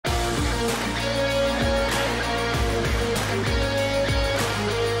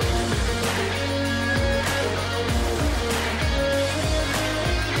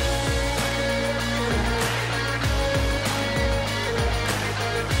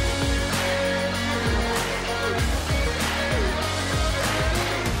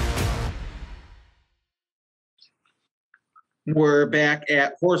We're back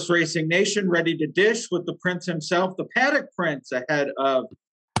at Horse Racing Nation, ready to dish with the Prince himself, the Paddock Prince, ahead of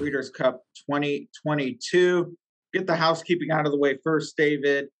Breeders' Cup 2022. Get the housekeeping out of the way first,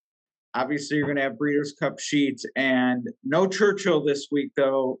 David. Obviously, you're going to have Breeders' Cup sheets and no Churchill this week,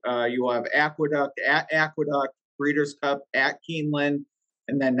 though. You will have Aqueduct at Aqueduct, Breeders' Cup at Keeneland,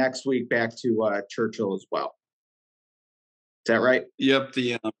 and then next week back to Churchill as well. Is that right? Yep.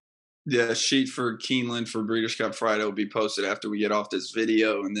 The sheet for Keeneland for Breeders' Cup Friday will be posted after we get off this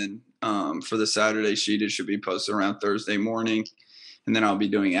video. And then for the Saturday sheet, it should be posted around Thursday morning. And then I'll be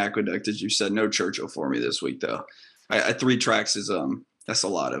doing Aqueduct, as you said. No Churchill for me this week, though. 3 tracks is that's a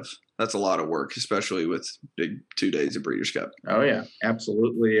lot of work, especially with big 2 days of Breeders' Cup. Oh, yeah,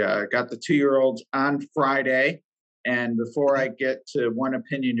 absolutely. Got the 2-year-olds on Friday. And before I get to one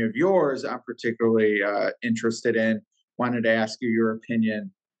opinion of yours, I'm particularly interested in, wanted to ask you your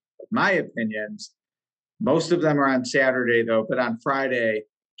opinion. My opinions, most of them are on Saturday, though, but on Friday,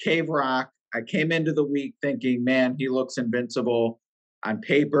 Cave Rock, I came into the week thinking, man, he looks invincible on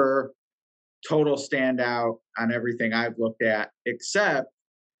paper, total standout on everything I've looked at, except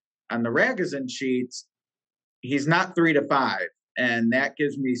on the Ragozin sheets, he's not 3 to 5, and that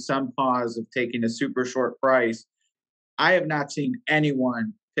gives me some pause of taking a super short price. I have not seen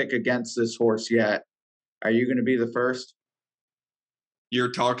anyone pick against this horse yet. Are you going to be the first?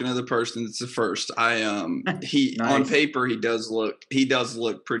 You're talking to the person that's the first. Nice. On paper he does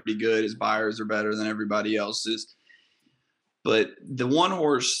look pretty good. His buyers are better than everybody else's. But the one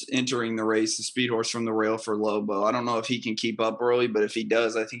horse entering the race, the speed horse from the rail for Lobo, I don't know if he can keep up early, but if he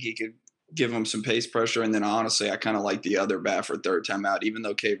does, I think he could give him some pace pressure. And then honestly, I kind of like the other Baffert third time out, even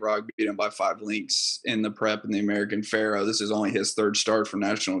though Cave Rock beat him by 5 lengths in the prep and the American Pharoah. This is only his 3rd start for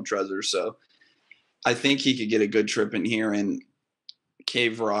National Treasure. So I think he could get a good trip in here. And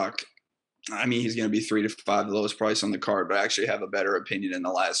Cave Rock, I mean, he's going to be 3 to 5, the lowest price on the card, but I actually have a better opinion in the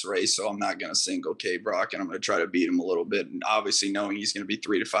last race, so I'm not going to single Cave Rock, and I'm going to try to beat him a little bit, and obviously knowing he's going to be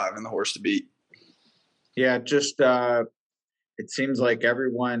 3 to 5 and the horse to beat. Yeah, just it seems like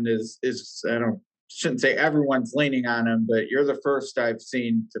everyone is shouldn't say everyone's leaning on him, but you're the first I've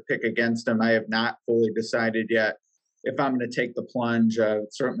seen to pick against him. I have not fully decided yet if I'm going to take the plunge.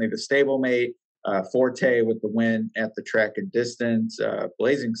 Certainly the stablemate. Forte with the win at the track and distance.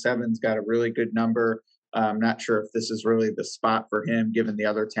 Blazing Seven's got a really good number. I'm not sure if this is really the spot for him, given the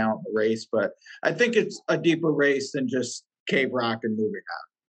other talent in the race, but I think it's a deeper race than just Cave Rock and moving on.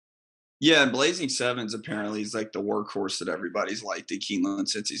 Yeah, and Blazing Sevens apparently is like the workhorse that everybody's liked at Keeneland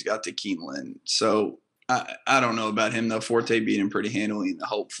since he's got to Keeneland. So I don't know about him, though. Forte beat him pretty handily in the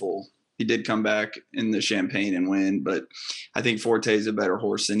Hopeful. He did come back in the Champagne and win, but I think Forte is a better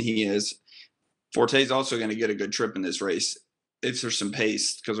horse than he is. Forte's also going to get a good trip in this race if there's some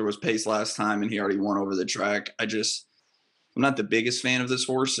pace, because there was pace last time and he already won over the track. I'm not the biggest fan of this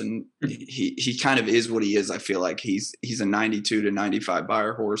horse, and he kind of is what he is. I feel like he's a 92 to 95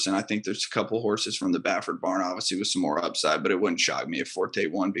 buyer horse, and I think there's a couple horses from the Baffert barn, obviously, with some more upside, but it wouldn't shock me if Forte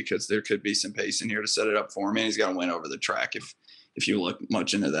won because there could be some pace in here to set it up for him, and he's got to win over the track if you look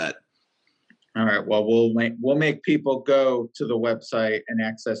much into that. All right. Well, we'll make people go to the website and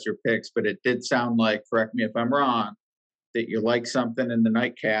access your picks, but it did sound like, correct me if I'm wrong, that you like something in the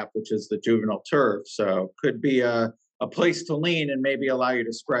nightcap, which is the juvenile turf. So could be a place to lean and maybe allow you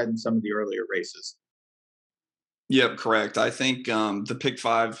to spread in some of the earlier races. Yep, correct. I think the pick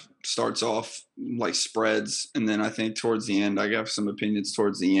 5 starts off like spreads, and then I think towards the end, I have some opinions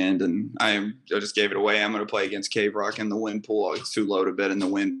towards the end, and I just gave it away. I'm going to play against Cave Rock in the win pool. It's too low to bet in the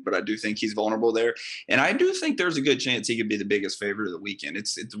win, but I do think he's vulnerable there, and I do think there's a good chance he could be the biggest favorite of the weekend.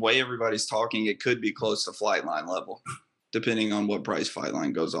 It's the way everybody's talking. It could be close to Flightline level, depending on what price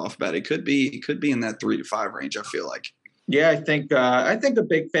Flightline goes off bet. It could be in that 3 to 5 range. I feel like. Yeah, I think a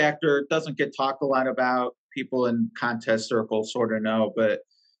big factor doesn't get talked a lot about. People in contest circles sort of know, but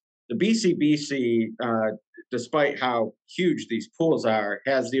the BCBC, despite how huge these pools are,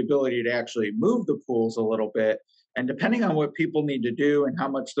 has the ability to actually move the pools a little bit. And depending on what people need to do and how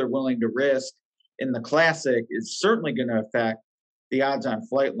much they're willing to risk in the Classic is certainly going to affect the odds on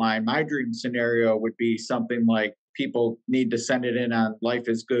Flightline. My dream scenario would be something like people need to send it in on Life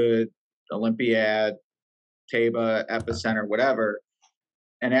is Good, Olympiad, Taba, Epicenter, whatever,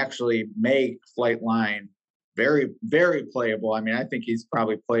 and actually make Flightline very, very playable. I mean, I think he's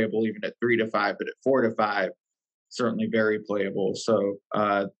probably playable even at 3 to 5, but at 4 to 5, certainly very playable. So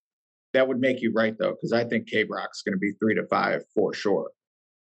that would make you right, though, because I think Cave Rock's going to be 3 to 5 for sure.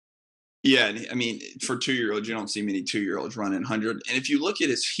 Yeah, I mean, for 2-year-olds, you don't see many 2-year-olds running 100. And if you look at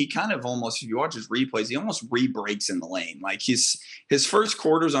he kind of almost, if you watch his replays, he almost re-breaks in the lane. Like his first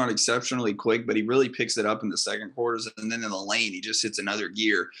quarters aren't exceptionally quick, but he really picks it up in the second quarters, and then in the lane, he just hits another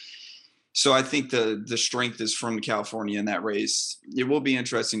gear. So I think the strength is from California in that race. It will be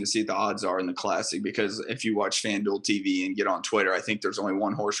interesting to see what the odds are in the Classic, because if you watch FanDuel TV and get on Twitter, I think there's only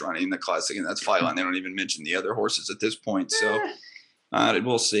one horse running in the Classic, and that's Flightline. They don't even mention the other horses at this point. So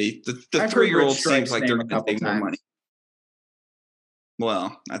we'll see. The 3-year-old seems like they're going to take more money.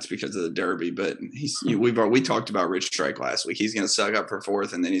 Well, that's because of the Derby, but we talked about Rich Strike last week. He's going to suck up for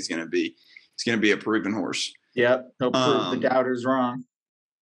fourth, and then he's going to be a proven horse. Yep, he'll prove the doubters wrong.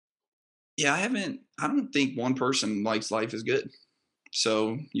 Yeah, I don't think one person likes Life is Good.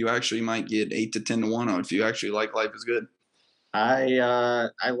 So you actually might get 8 to 10 to 1 on if you actually like Life is Good. I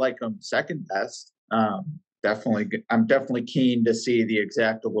like him second best. I'm definitely keen to see the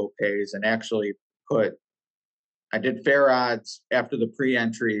Exacta pays and actually I did fair odds after the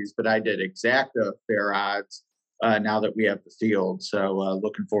pre-entries, but I did Exacta fair odds now that we have the field. So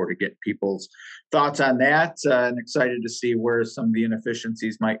looking forward to getting people's thoughts on that, and excited to see where some of the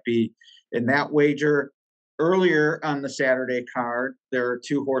inefficiencies might be in that wager. Earlier on the Saturday card, there are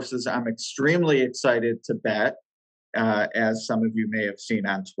 2 horses I'm extremely excited to bet, as some of you may have seen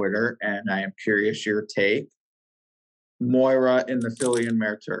on Twitter, and I am curious your take. Moira in the Filly and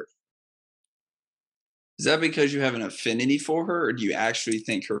Mare Turf. Is that because you have an affinity for her, or do you actually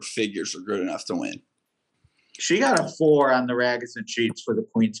think her figures are good enough to win? She got a 4 on the Ragusan sheets for the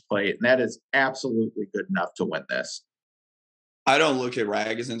Queen's Plate, and that is absolutely good enough to win this. I don't look at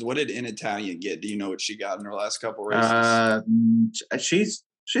Ragusans. What did In Italian get? Do you know what she got in her last couple races? She's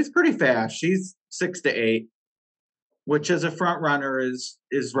pretty fast. She's 6 to 8, which as a front runner is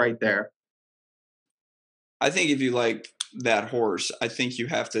right there. I think if you like that horse, I think you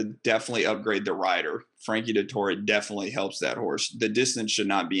have to definitely upgrade the rider. Frankie Dettori definitely helps that horse. The distance should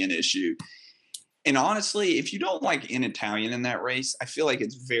not be an issue. And honestly, if you don't like In Italian in that race, I feel like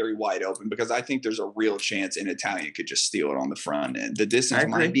it's very wide open, because I think there's a real chance In Italian could just steal it on the front end. The distance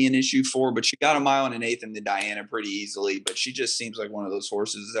might be an issue but she got a 1.1 miles in the Diana pretty easily, but she just seems like one of those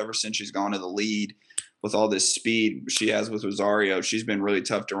horses ever since she's gone to the lead with all this speed she has with Rosario. She's been really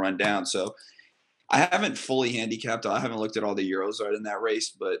tough to run down. So I haven't fully handicapped. I haven't looked at all the Euros right in that race,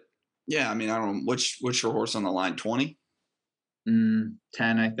 but yeah, I mean, I don't know. What's your horse on the line? 20? 10,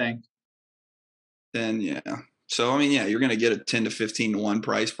 I think. Then yeah. So I mean, yeah, you're going to get a 10 to 15 to 1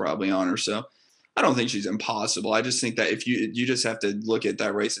 price probably on her. So I don't think she's impossible. I just think that if you just have to look at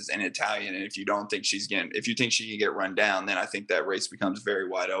that race as an Italian, and if you think she can get run down, then I think that race becomes very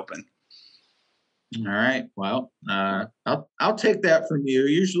wide open. All right. Well, I'll take that from you.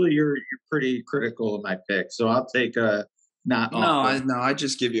 Usually you're pretty critical of my pick, so I'll take not. No, I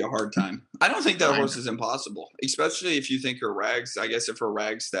just give you a hard time. I don't think that horse is impossible, especially if you think her rags. I guess if her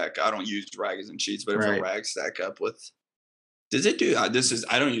rags stack, I don't use rags and cheats, but if her rags stack up with, does it do? I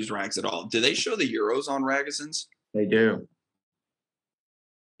don't use rags at all. Do they show the Euros on Ragusans? They do.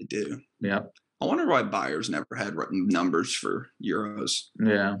 They do. Yep. I wonder why buyers never had numbers for Euros.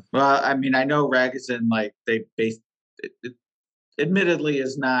 Yeah. Well, I mean, I know Ragusan, like they admittedly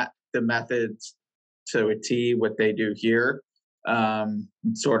is not the methods to a T what they do here.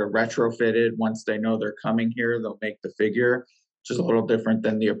 Sort of retrofitted. Once they know they're coming here, they'll make the figure, which is a little different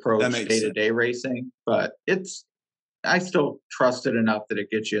than the approach day-to-day racing. But I still trust it enough that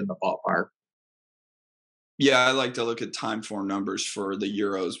it gets you in the ballpark. Yeah, I like to look at time form numbers for the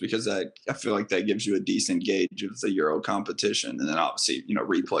Euros, because I feel like that gives you a decent gauge of the Euro competition, and then obviously,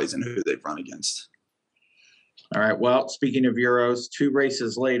 replays and who they've run against. All right. Well, speaking of Euros, 2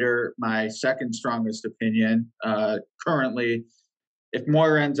 races later, my second strongest opinion, currently, if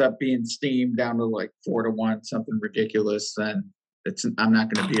Moira ends up being steamed down to like 4 to 1, something ridiculous, then I'm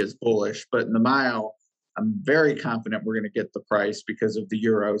not going to be as bullish. But in the mile, I'm very confident we're going to get the price because of the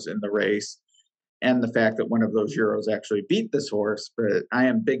Euros in the race, and the fact that one of those Euros actually beat this horse. But I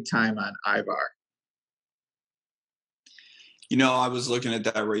am big time on Ivar. I was looking at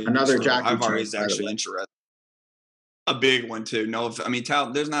that race. Another jockey. Ivar is actually interesting. A big one too.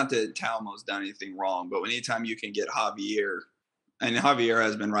 There's not that Talmo's done anything wrong, but anytime you can get Javier, and Javier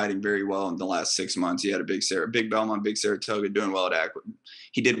has been riding very well in the last 6 months. He had a big Belmont, big Saratoga, doing well at Aqua.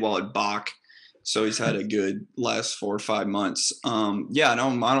 He did well at Bach. So he's had a good last 4 or 5 months. I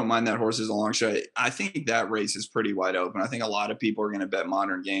don't mind that horse as a long shot. I think that race is pretty wide open. I think a lot of people are going to bet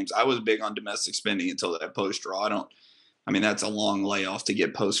Modern Games. I was big on domestic spending until that post draw. That's a long layoff to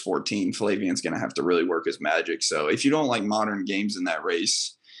get post 14. Flavian's going to have to really work his magic. So if you don't like Modern Games in that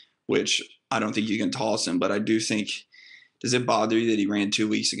race, which I don't think you can toss him, but I do think Does it bother you that he ran 3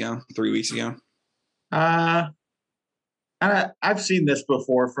 weeks ago? Uh, I've seen this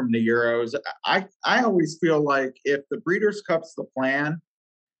before from the Euros. I always feel like if the Breeders' Cup's the plan,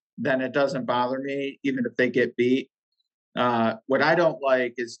 then it doesn't bother me, even if they get beat. What I don't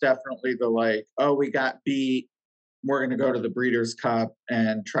like is definitely the like, oh, we got beat. We're going to go to the Breeders' Cup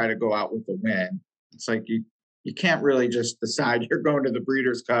and try to go out with a win. It's like you can't really just decide you're going to the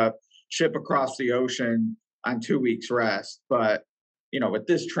Breeders' Cup, ship across the ocean on 2 weeks rest. But with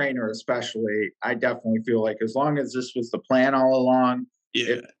this trainer especially, I definitely feel like as long as this was the plan all along,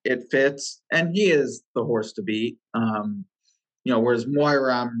 it fits, and he is the horse to beat. Whereas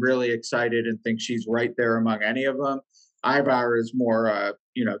Moira, I'm really excited and think she's right there among any of them. Ibar is more,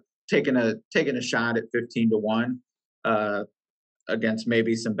 taking a shot at 15-1 against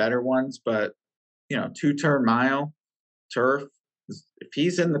maybe some better ones, but 2-turn mile turf. If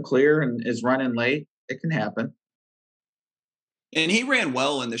he's in the clear and is running late, it can happen. And he ran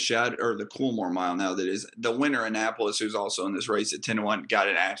well in the the Coolmore Mile. Now that is the winner, Annapolis, who's also in this race at 10-1, got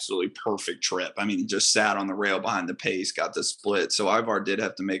an absolutely perfect trip. I mean, he just sat on the rail behind the pace, got the split. So Ivar did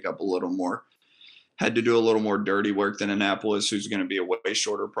have to make up a little more, had to do a little more dirty work than Annapolis, who's going to be a way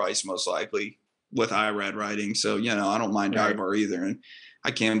shorter price, most likely, with IRAD riding. So, I don't mind Ivar either. And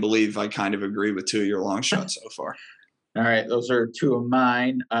I can't believe I kind of agree with 2 of your long shots so far. All right. Those are 2 of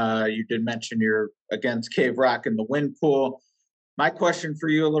mine. You did mention you're against Cave Rock in the win pool. My question for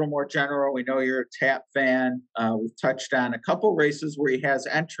you, a little more general. We know you're a Tap fan. We've touched on a couple races where he has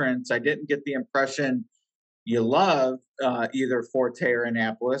entrance. I didn't get the impression you love either Forte or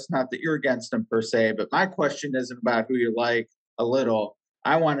Annapolis. Not that you're against him per se, but my question isn't about who you like a little.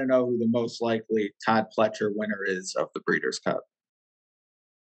 I want to know who the most likely Todd Pletcher winner is of the Breeders' Cup.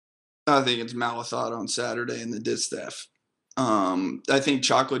 I think it's Malathot on Saturday in the Distaff. I think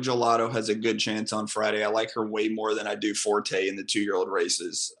Chocolate Gelato has a good chance on Friday. I like her way more than I do Forte in the 2-year-old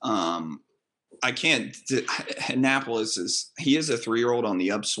races. Annapolis he is a 3-year-old on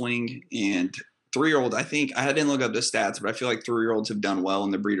the upswing, and 3-year-old, I think I didn't look up the stats, but I feel like 3-year-olds have done well in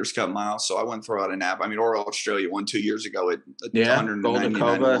the Breeders' Cup Mile. So I wouldn't throw out Annapolis. I mean, Royal Australia won 2 years ago at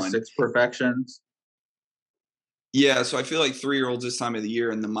 199 6 perfections. Yeah, so I feel like 3-year-olds this time of the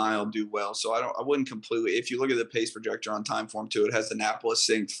year in the mile do well. So I wouldn't completely. If you look at the pace projector on Timeform too, it has Annapolis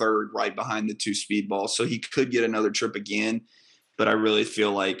sitting third, right behind the 2 Speedballs. So he could get another trip again, but I really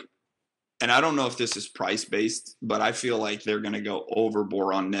feel like, and I don't know if this is price based, but I feel like they're going to go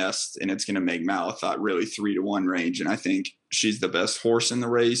overboard on Nest, and it's going to make Malathot really 3-1 range. And I think she's the best horse in the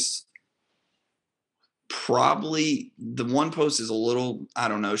race. Probably the one post is a little, I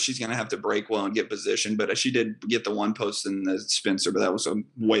don't know. She's going to have to break well and get position, but she did get the one post in the Spencer, but that was a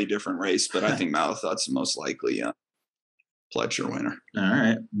way different race. But I think Malathot's the most likely Pletcher winner. All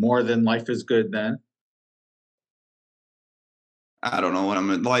right. More than Life is Good then. I don't know what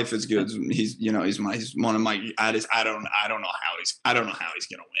Life is Good. He's one of my, I don't know how he's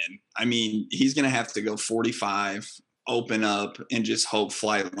going to win. I mean, he's going to have to go 45, open up, and just hope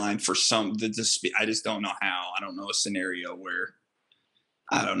Flightline for I just don't know how. I don't know a scenario where,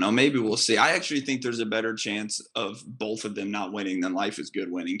 I don't know. Maybe we'll see. I actually think there's a better chance of both of them not winning than Life is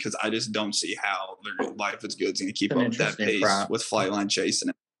Good winning, because I just don't see how Life is Good's going to keep up that pace with Flightline chasing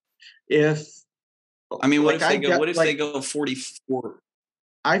it. What if they go 44?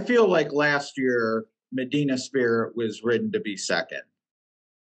 I feel like last year Medina Spirit was ridden to be second.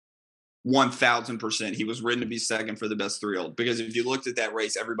 1,000%. He was ridden to be second for the best 3-year-old, because if you looked at that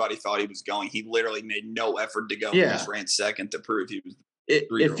race, everybody thought he was going. He literally made no effort to go. Yeah. He just ran second to prove he was.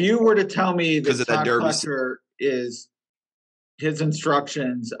 If you were to tell me that Todd Pletcher is, his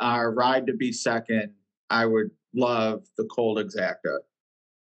instructions are ride to be second, I would love the Cold Exacta.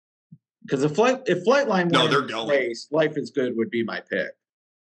 Because if Flightline won the race, Life is Good would be my pick.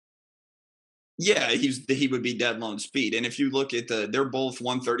 Yeah, he would be dead lone speed. And if you look at they're both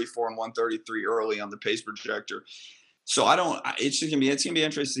 134 and 133 early on the pace projector. So it's gonna be interesting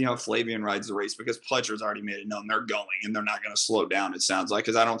to see how Flavian rides the race, because Pletcher's already made it known they're going and they're not going to slow down, it sounds like,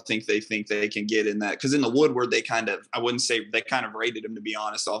 because I don't think they can get in that. Because in the Woodward, I wouldn't say they kind of rated him, to be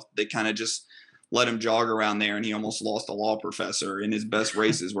honest. They kind of just let him jog around there, and he almost lost a law professor in his best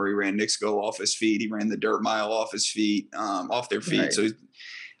races where he ran Nixco off his feet. He ran the dirt mile off his feet, off their feet. Right. So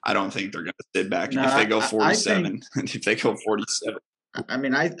I don't think they're going to sit back if they go 47. If they go 47, I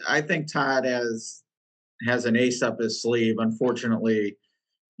mean, I think Todd has an ace up his sleeve. Unfortunately,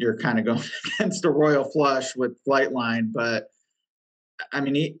 you're kind of going against a royal flush with Flightline, but I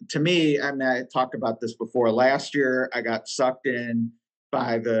mean, I talked about this before. Last year, I got sucked in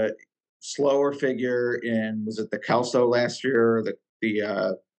by the slower figure was it the Kelso last year, or the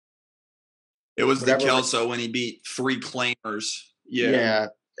It was the whatever. Kelso when he beat 3 claimers. Yeah.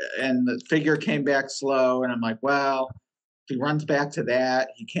 And the figure came back slow. And I'm like, well, if he runs back to that,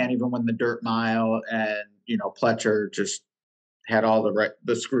 he can't even win the dirt mile. And, Pletcher just had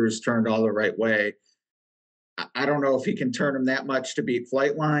the screws turned all the right way. I don't know if he can turn them that much to beat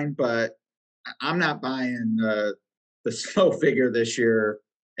Flightline, but I'm not buying the slow figure this year.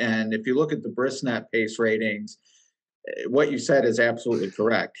 And if you look at the Brisnet pace ratings, what you said is absolutely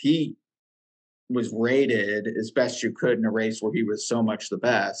correct. He was rated as best you could in a race where he was so much the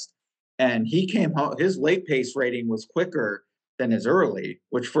best. And he came home, his late pace rating was quicker than his early,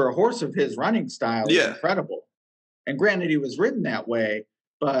 which for a horse of his running style is incredible. And granted, he was ridden that way,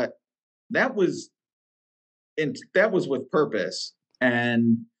 but that was with purpose.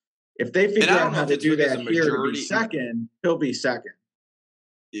 And if they figure out how to do that here to be second, he'll be second.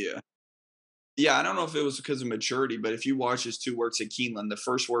 Yeah. Yeah, I don't know if it was because of maturity, but if you watch his 2 works at Keeneland, the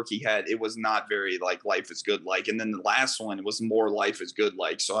first work he had, it was not very like Life is Good like. And then the last one, it was more Life is Good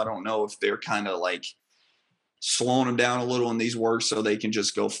like. So I don't know if they're kind of like slowing him down a little in these works so they can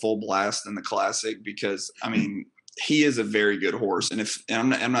just go full blast in the Classic, because, I mean, he is a very good horse. And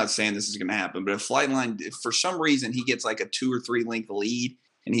I'm not saying this is going to happen, but if Flightline, if for some reason he gets like a 2 or 3 length lead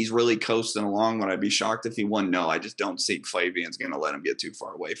and he's really coasting along, would I be shocked if he won? No, I just don't think Flavian's going to let him get too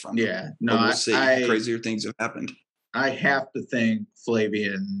far away from him. Yeah, no, but we'll see. Crazier things have happened. I have to think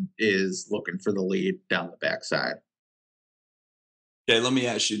Flavian is looking for the lead down the backside. Okay, let me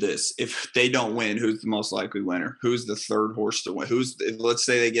ask you this. If they don't win, who's the most likely winner? Who's the third horse to win? Let's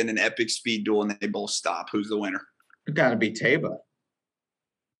say they get an epic speed duel and they both stop. Who's the winner? It got to be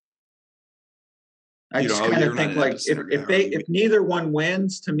I just kind of think like if neither one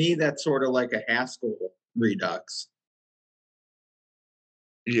wins, to me that's sort of like a Haskell redux.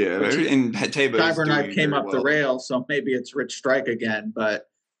 Yeah, and Taba Cyberknife came up the rail, so maybe it's Rich Strike again, but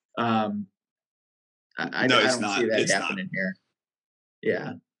I don't see that happening here.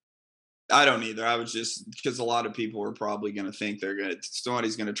 Yeah. I don't either. I was just, because a lot of people are probably going to think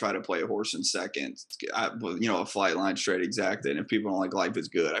somebody's going to try to play a horse in second, a Flightline straight exact. And if people don't like Life is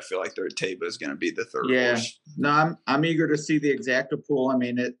Good, I feel like their Taba is going to be the third horse. No, I'm eager to see the exacta pool. I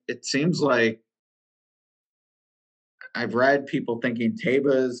mean, it seems like I've read people thinking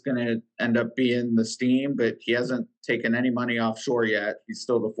Taba is going to end up being the steam, but he hasn't taken any money offshore yet. He's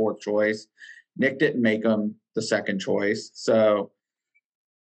still the 4th choice. Nick didn't make him the 2nd choice. So,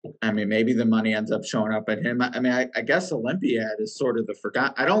 I mean, maybe the money ends up showing up at him. I mean, I guess Olympiad is sort of the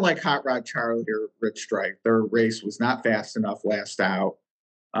forgotten. I don't like Hot Rod Charlie or Rich Strike. Their race was not fast enough last out.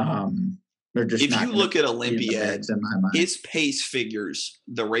 They're just. If you look at Olympiad, in my mind, his pace figures,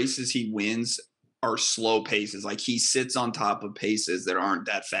 the races he wins are slow paces. Like he sits on top of paces that aren't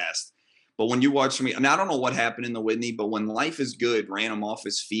that fast. But when you watch me, I don't know what happened in the Whitney, but when Life is Good ran him off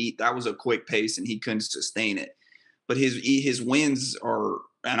his feet, that was a quick pace and he couldn't sustain it. But his wins are.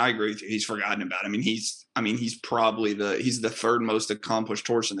 And I agree with you. He's forgotten about. He's probably he's the 3rd most accomplished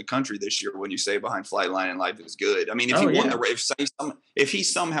horse in the country this year when you say behind Flightline and Life is Good. I mean, if he won the race, if he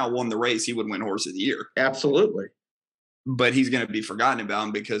somehow won the race, he would win Horse of the Year. Absolutely. But he's going to be forgotten about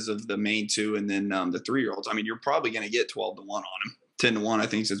him because of the main 2 and then the 3-year-olds. I mean, you're probably going to get 12-1 on him. 10-1, I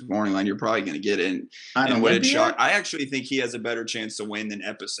think, since morning line. You're probably going to get it. And what it shocked, I actually think he has a better chance to win than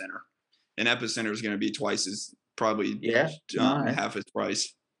Epicenter. And Epicenter is going to be twice as probably half his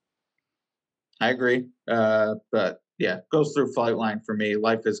price. I agree. But yeah, goes through Flightline for me.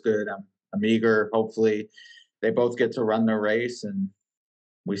 Life is Good. I'm eager. Hopefully they both get to run their race and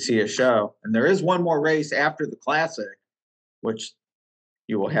we see a show. And there is one more race after the Classic, which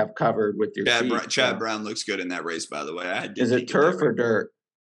you will have covered with your Chad Brown looks good in that race, by the way. Is it turf or dirt?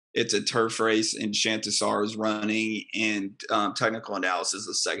 It's a turf race, and Chantisar is running, and Technical Analysis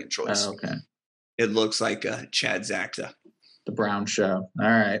is the 2nd choice. Oh, okay. It looks like a Chad Zacta. The Brown show. All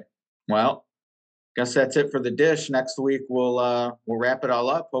right. Well, guess that's it for the dish. Next week we'll wrap it all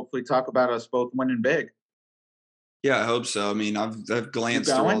up. Hopefully talk about us both winning big. Yeah, I hope so. I mean, I've glanced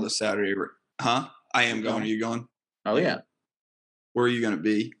through all the Saturday. Huh? I am going. Are you going? Oh yeah. Where are you going to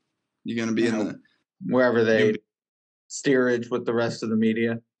be? You going to be in wherever they steerage with the rest of the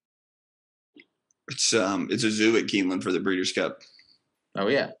media? It's a zoo at Keeneland for the Breeders' Cup. Oh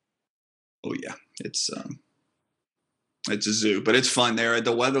yeah. It's a zoo, but it's fun there.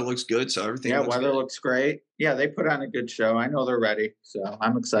 The weather looks good, so everything. Looks great. Yeah, they put on a good show. I know they're ready, so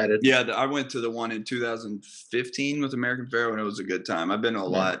I'm excited. Yeah, I went to the one in 2015 with American Pharoah, and it was a good time. I've been to a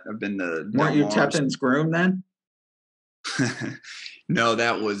lot. I've been to. Weren't you Tepin's groom then? No,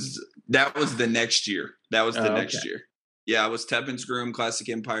 that was the next year. That was the next year. Yeah, I was Tepin's groom, Classic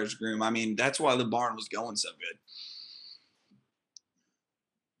Empire's groom. I mean, that's why the barn was going so good.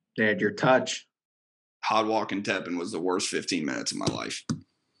 They had your touch. Hot walking Tepin was the worst 15 minutes of my life.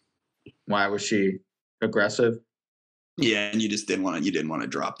 Why was she aggressive? Yeah, and you didn't want to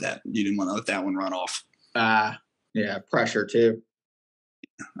drop that. You didn't want to let that one run off. Yeah, pressure too.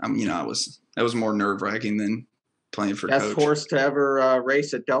 That was more nerve wracking than playing for Best coach. horse to ever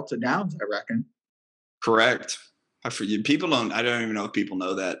race at Delta Downs, I reckon. Correct. I don't even know if people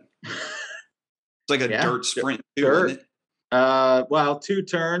know that. It's like a dirt sprint too, isn't it? Well, 2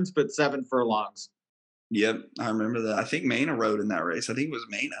 turns, but 7 furlongs. Yep, I remember that. I think Maina rode in that race. I think it was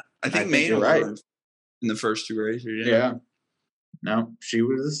Maina. I think Maina was right in the first 2 races. Yeah. No, she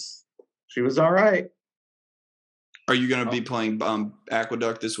was all right. Are you going to be playing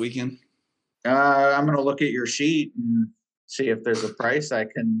Aqueduct this weekend? I'm going to look at your sheet and see if there's a price I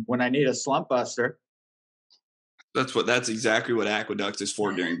can when I need a slump buster. That's exactly what Aqueduct is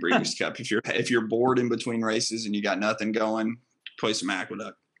for during Breeders' Cup. If you're bored in between races and you got nothing going, play some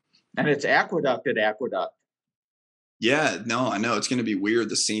Aqueduct. And it's Aqueduct at Aqueduct. Yeah, no, I know it's going to be weird.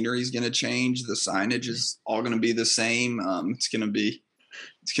 The scenery is going to change. The signage is all going to be the same. It's going to be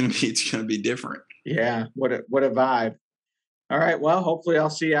different. Yeah, what a vibe. All right, well, hopefully I'll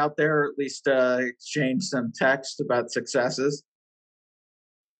see you out there, or at least exchange some text about successes.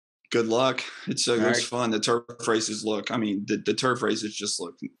 Good luck. It's fun. The turf races the turf races just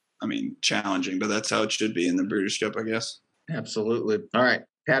look, challenging, but that's how it should be in the British Cup, I guess. Absolutely. All right.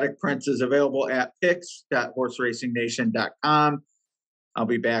 Paddock Prince is available at picks.horseracing.com. I'll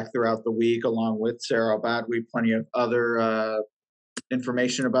be back throughout the week along with Sarah Badwi, plenty of other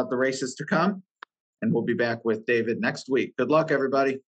information about the races to come. And we'll be back with David next week. Good luck, everybody.